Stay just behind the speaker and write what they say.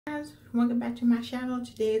guys, welcome back to my channel.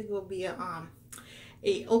 Today is going to be a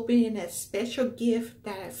opening a special gift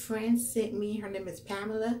that a friend sent me. Her name is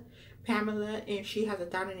Pamela, and she has a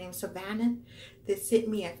daughter named Savannah. They sent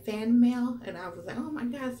me a fan mail, and I was like, oh my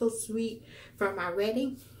god, so sweet, for my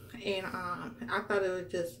wedding. And I thought it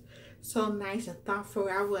was just so nice and thoughtful.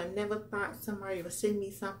 I would have never thought somebody would send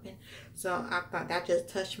me something, so I thought that just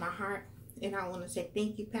touched my heart, and I want to say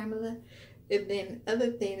thank you, Pamela. And then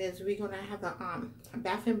other thing is we're gonna have a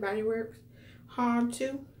Bath and Body Works haul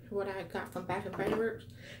too. What I got from Bath and Body Works.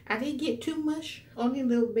 I didn't get too much, only a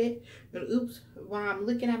little bit. But oops, while I'm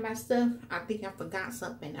looking at my stuff, I think I forgot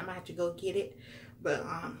something. I might have to go get it. But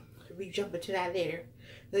we jump into that later.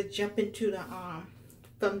 Let's jump into the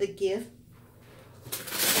from the gift.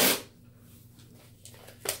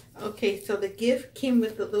 Okay, so the gift came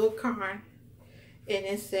with a little card, and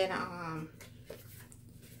it said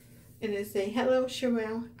hello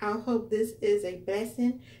Sherelle, I hope this is a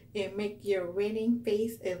blessing and make your wedding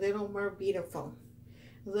face a little more beautiful.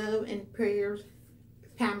 Love and prayers,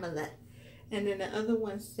 Pamela. And then the other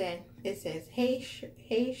one said, it says, hey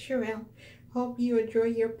Sherelle, hope you enjoy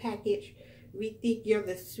your package. We think you're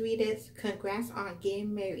the sweetest. Congrats on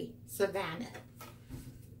getting married, Savannah.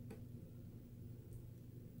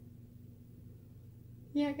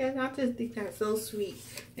 Yeah guys, I just think that's so sweet.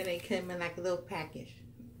 And they came in like a little package.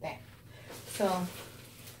 That. So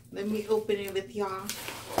let me open it with y'all.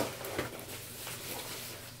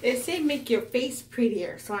 They say make your face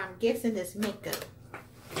prettier, so I'm guessing it's makeup.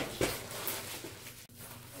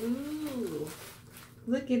 Ooh,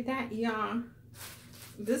 look at that, y'all.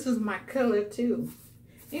 This is my color too.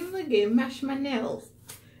 And look at it, match my nails.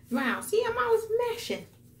 Wow, see, I'm always mashing.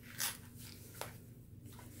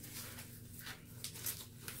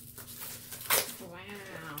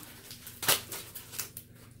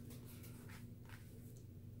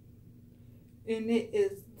 And it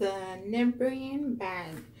is the Nebrand by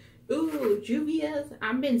Juvia's.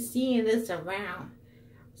 I've been seeing this around,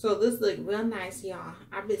 so this look real nice, y'all.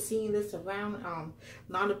 I've been seeing this around. A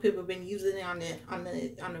lot of people have been using it on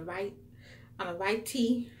the white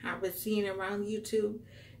tee. I've been seeing it around YouTube,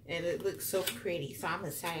 and it looks so pretty. So I'm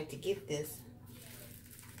excited to get this.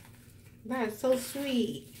 That is so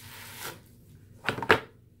sweet.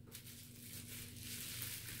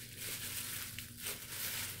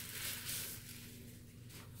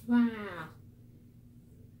 Wow.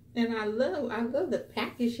 And I love the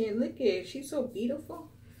packaging. Look at it. She's so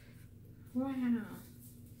beautiful. Wow.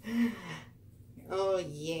 Oh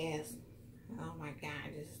yes. Oh my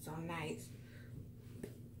god, this is so nice.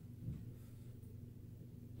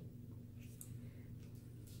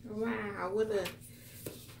 Wow, what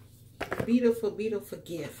a beautiful, beautiful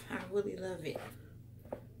gift. I really love it.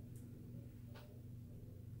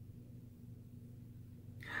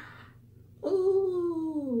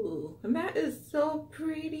 Ooh, that is so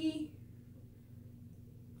pretty.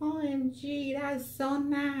 OMG, that's so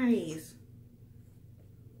nice.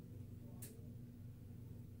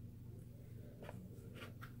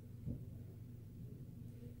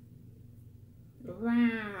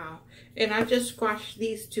 Wow. And I just squashed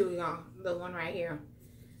these two, y'all. The one right here.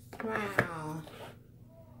 Wow.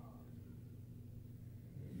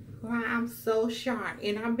 Wow, I'm so shocked.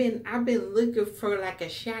 And I've been looking for like a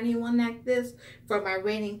shiny one like this for my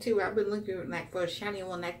wedding too. I've been looking like for a shiny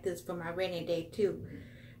one like this for my wedding day too.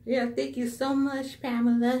 Yeah, thank you so much,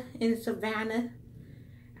 Pamela and Savannah.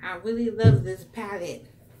 I really love this palette.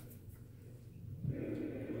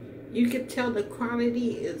 You can tell the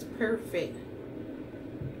quality is perfect.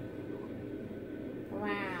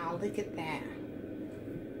 Wow, look at that.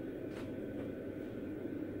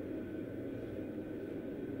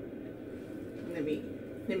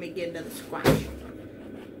 Let me get another squash.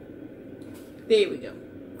 There we go.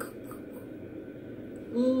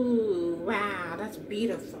 Ooh, wow, that's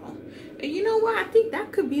beautiful. And you know what? I think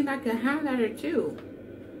that could be like a highlighter too.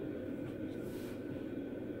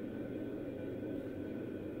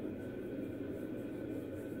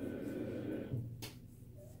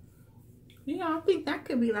 Yeah, I think that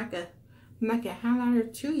could be like a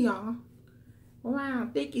highlighter too, y'all. Wow,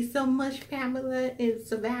 thank you so much, Pamela and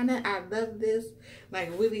Savannah. I love this. Like,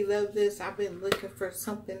 really love this. I've been looking for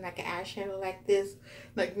something like an eyeshadow like this.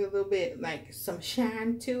 Like, a little bit, like, some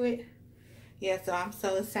shine to it. Yeah, so I'm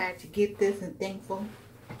so excited to get this and thankful.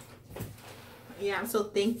 Yeah, I'm so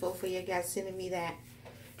thankful for you guys sending me that.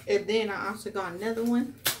 And then I also got another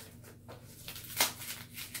one.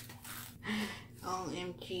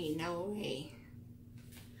 OMG, no way.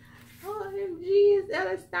 OMG, it's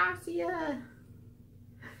Anastasia.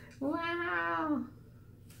 Wow.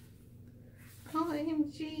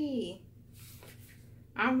 OMG.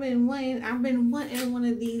 I've been wanting one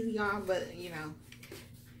of these, y'all, but you know.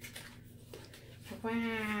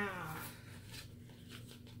 Wow.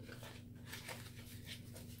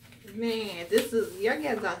 Man, this is, y'all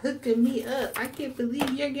guys are hooking me up. I can't believe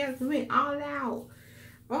y'all guys went all out.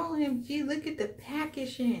 OMG, look at the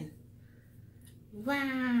packaging.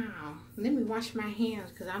 Wow. Let me wash my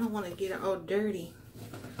hands because I don't want to get it all dirty.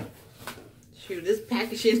 Shoot, this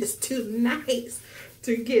packaging is too nice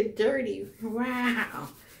to get dirty. Wow.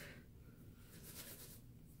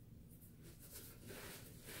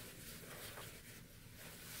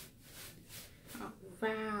 Oh,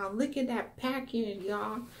 wow, look at that packaging,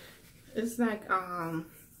 y'all. It's like, I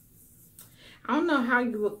don't know how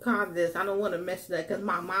you would call this. I don't want to mess it up because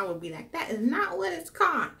my mom would be like, that is not what it's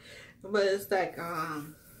called. But it's like, I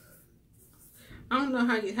don't know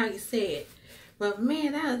how you say it. But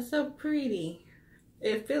man, that is so pretty.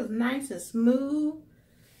 It feels nice and smooth.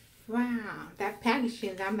 Wow, that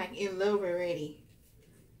packaging, I'm like in love already.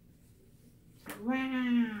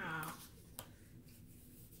 Wow.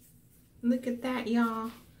 Look at that,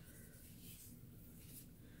 y'all.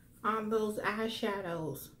 On those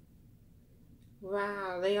eyeshadows.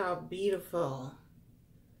 Wow, they are beautiful.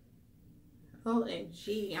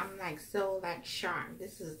 OMG, I'm like so like sharp.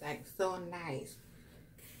 This is like so nice.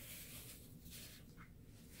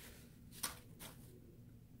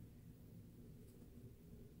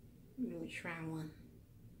 Let me try one.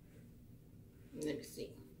 Let me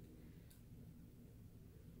see.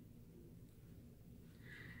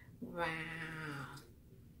 Wow.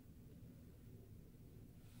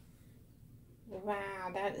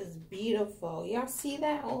 Wow, that is beautiful. Y'all see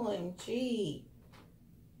that? OMG.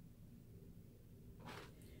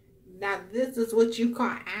 Now this is what you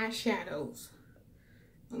call eyeshadows.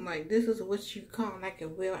 I'm like, this is what you call like a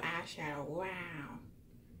real eyeshadow. Wow.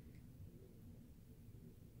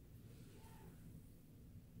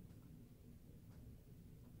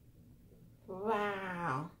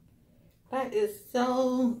 Wow. That is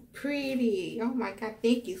so pretty. Oh my God.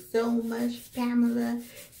 Thank you so much, Pamela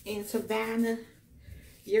and Savannah.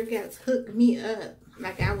 You guys hooked me up.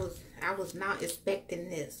 Like I was not expecting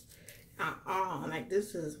this at all. Like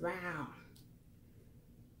this is wow.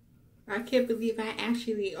 I can't believe I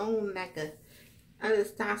actually own like a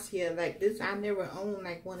Anastasia like this. I never owned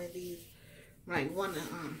like one of these, like one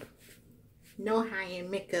of no high-end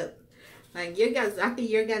makeup. Like you guys, I think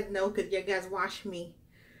you guys know because you guys watch me.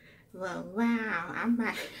 Well, wow, I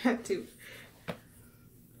might have to.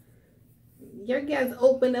 You guys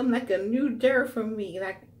open them like a new door for me.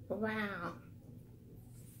 Like, wow.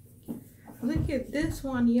 Look at this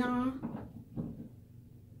one, y'all.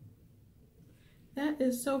 That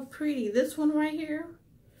is so pretty. This one right here.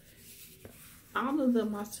 All of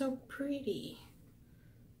them are so pretty.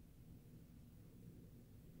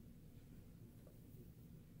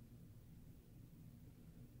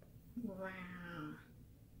 Wow.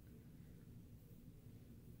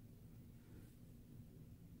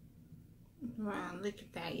 Wow, look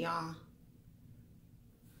at that, y'all.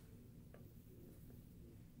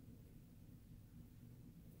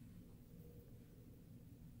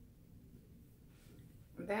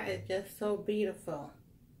 That is just so beautiful.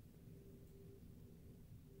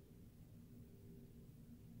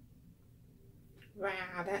 Wow,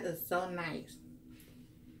 that is so nice.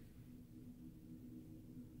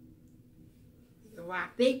 Wow,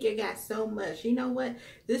 thank you guys so much. You know what?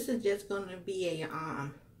 This is just going to be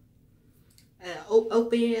a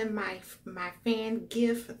open my fan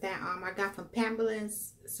gift that I got from Pamela and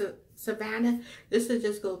Savannah. This is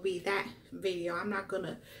just gonna be that video. I'm not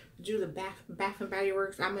gonna do the Bath and Body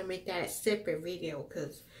Works. I'm gonna make that a separate video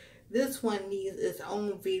because this one needs its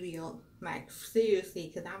own video. Like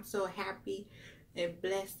seriously, because I'm so happy and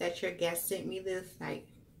blessed that your guys sent me this. Like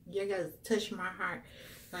you guys touched my heart.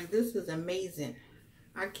 Like this is amazing.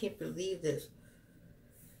 I can't believe this.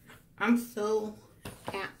 I'm so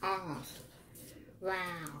at awe.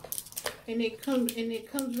 Wow. And it comes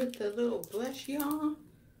with the little blush, y'all.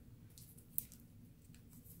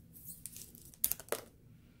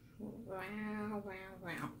 Wow, wow,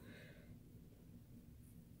 wow.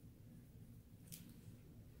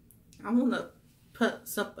 I wanna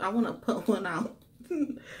put one out.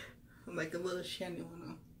 Like a little shiny one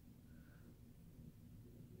out.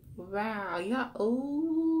 Wow, y'all.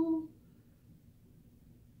 Oh.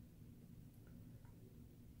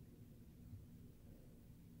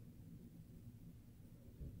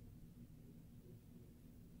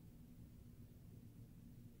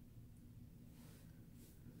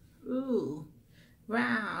 Ooh,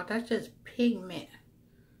 wow, that's just pigment.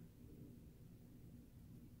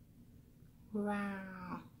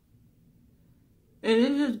 Wow. And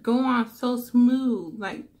it just go on so smooth.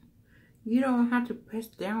 Like, you don't have to press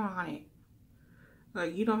down on it.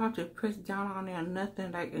 Like, you don't have to press down on it or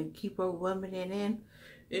nothing, like, and keep on rubbing it in.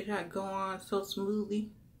 It like go on so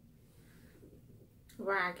smoothly.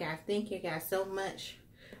 Wow, guys, thank you guys so much.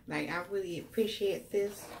 Like, I really appreciate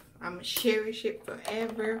this. I'm gonna cherish it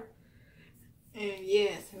forever. And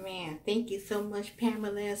yes, man, thank you so much,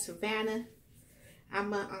 Pamela and Savannah.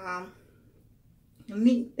 I'm gonna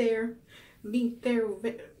link their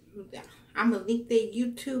I'm gonna link their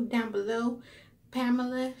YouTube down below.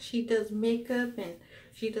 Pamela, she does makeup and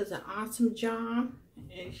she does an awesome job,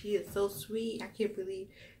 and she is so sweet. I can't believe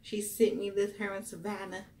she sent me this, her and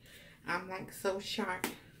Savannah. I'm like so shocked.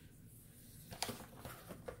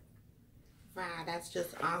 Wow, that's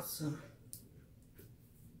just awesome.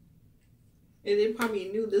 And they probably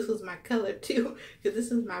knew this was my color too, because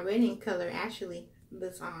this is my wedding color actually.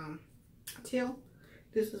 This teal.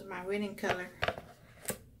 This is my wedding color.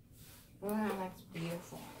 Wow, that's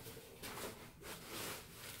beautiful.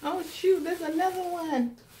 Oh shoot, there's another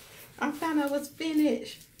one. I thought I was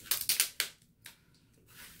finished.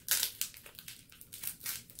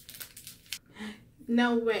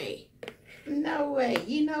 No way. No way.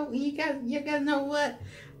 You know, you guys know what?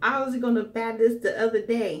 I was gonna buy this the other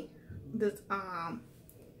day. This highlighter.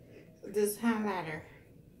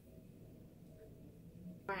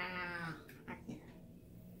 Wow.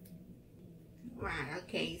 Wow,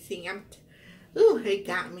 okay, see, ooh, it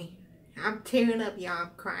got me. I'm tearing up, y'all.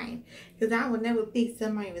 I'm crying. Because I would never think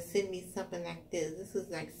somebody would send me something like this. This is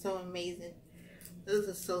like so amazing. This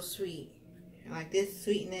is so sweet. Like, this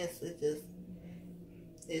sweetness is just,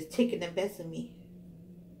 is taking the best of me.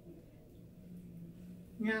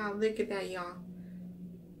 Y'all, look at that, y'all.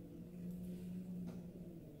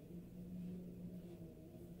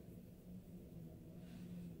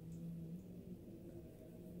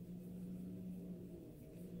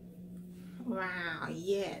 Wow,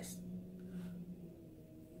 yes.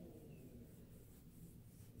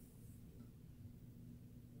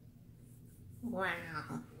 Wow.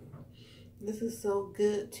 This is so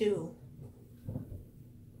good too.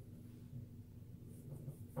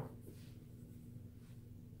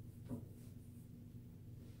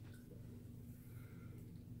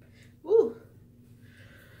 Ooh.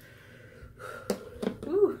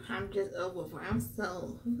 Ooh, I'm just over. I'm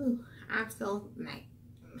so like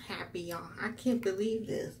happy, y'all. I can't believe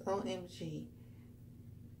this. OMG.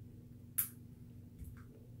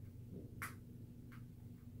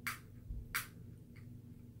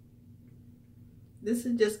 This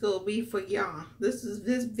is just gonna be for y'all. This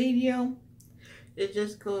video is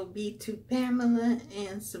just gonna be to Pamela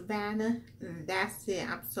and Savannah, and that's it.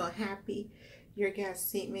 I'm so happy you guys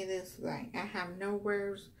sent me this. Like, I have no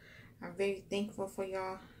words. I'm very thankful for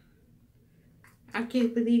y'all. I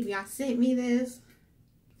can't believe y'all sent me this.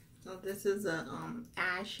 So this is a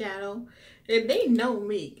eyeshadow, and they know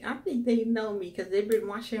me. I think they know me because they've been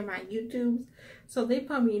watching my YouTubes, so they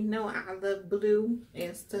probably know I love blue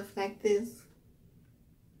and stuff like this.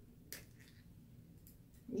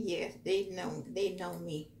 Yes, they know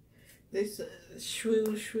me. This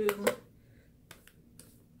shrew.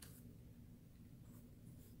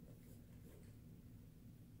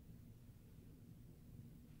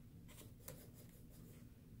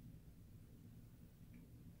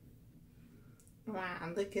 Wow,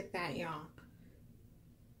 look at that, y'all.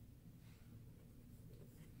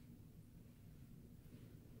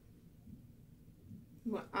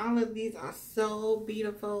 Well, all of these are so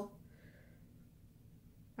beautiful.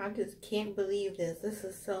 I just can't believe this. This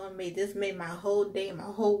is so amazing. This made my whole day, my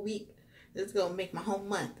whole week. This is going to make my whole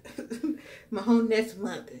month. My whole next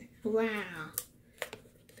month. Wow.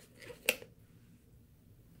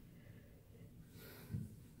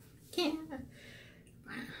 Can't.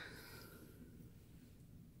 Wow.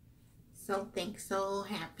 So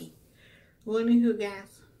happy. What do you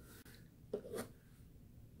guys?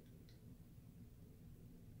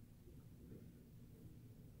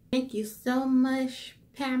 Thank you so much,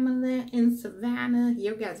 Pamela and Savannah.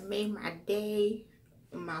 You guys made my day,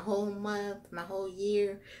 my whole month, my whole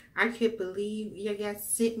year. I can't believe you guys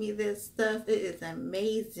sent me this stuff. It is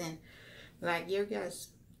amazing. Like, you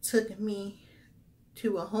guys took me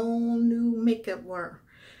to a whole new makeup world.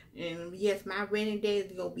 And yes, my wedding day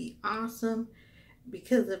is going to be awesome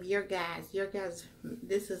because of your guys. Your guys,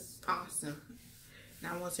 this is awesome.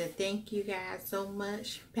 And I want to say thank you guys so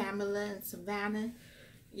much, Pamela and Savannah.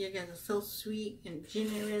 You guys are so sweet and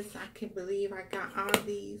generous. I can't believe I got all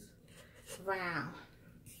these. Wow.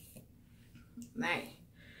 Like,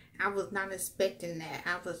 I was not expecting that.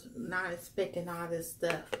 I was not expecting all this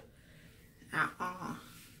stuff at all.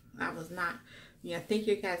 I was not. Yeah, thank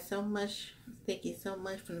you guys so much. Thank you so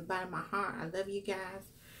much from the bottom of my heart. I love you guys.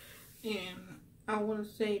 And I want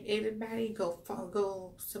to say to everybody, go follow,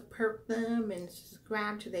 go support them and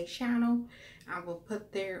subscribe to their channel. I will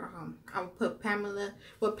put their I will put Pamela.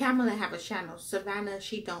 Well, Pamela have a channel. Savannah,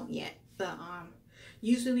 she don't yet. But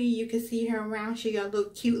usually you can see her around. She got a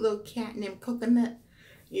little cute little cat named Coconut.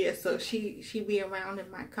 Yeah, so she be around in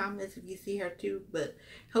my comments if you see her too. But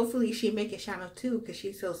hopefully she make a channel too, because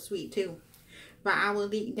she's so sweet too. But I will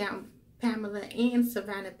link down Pamela and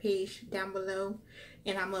Savannah page down below.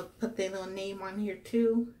 And I'm going to put their little name on here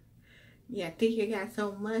too. Yeah, thank you guys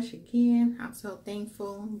so much again. I'm so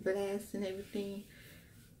thankful, blessed, and everything.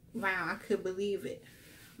 Wow, I couldn't believe it.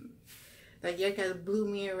 Like, y'all guys blew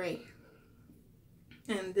me away.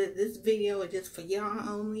 And this video is just for y'all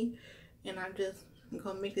only. And I'm just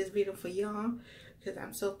going to make this video for y'all, because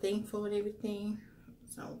I'm so thankful and everything.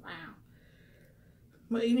 So, wow.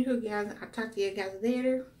 But anywho, guys, I'll talk to you guys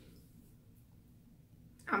later.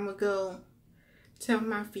 I'm going to go tell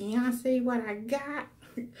my fiance what I got,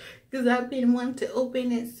 because I've been wanting to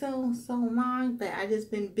open it so long, but I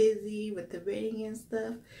just been busy with the wedding and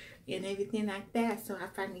stuff and everything like that. So I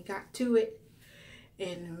finally got to it,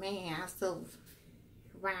 and man, I so,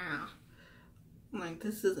 wow, like,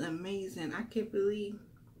 this is amazing. I can't believe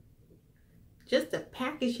just the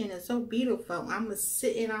packaging is so beautiful. I'm gonna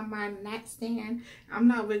sit it on my nightstand. I'm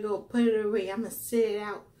not really gonna put it away. I'm gonna sit it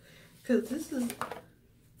out, because this is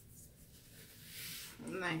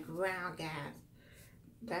like, wow, guys,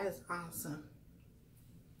 that is awesome.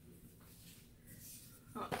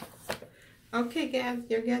 Okay, guys,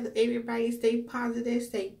 everybody stay positive,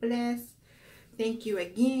 stay blessed. Thank you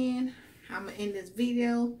again. I'm gonna end this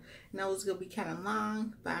video. I know it's gonna be kind of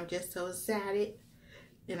long, but I'm just so excited,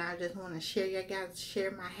 and I just want to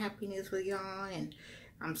share my happiness with y'all, and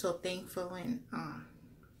I'm so thankful. And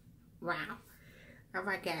wow. All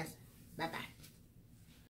right, guys, bye bye.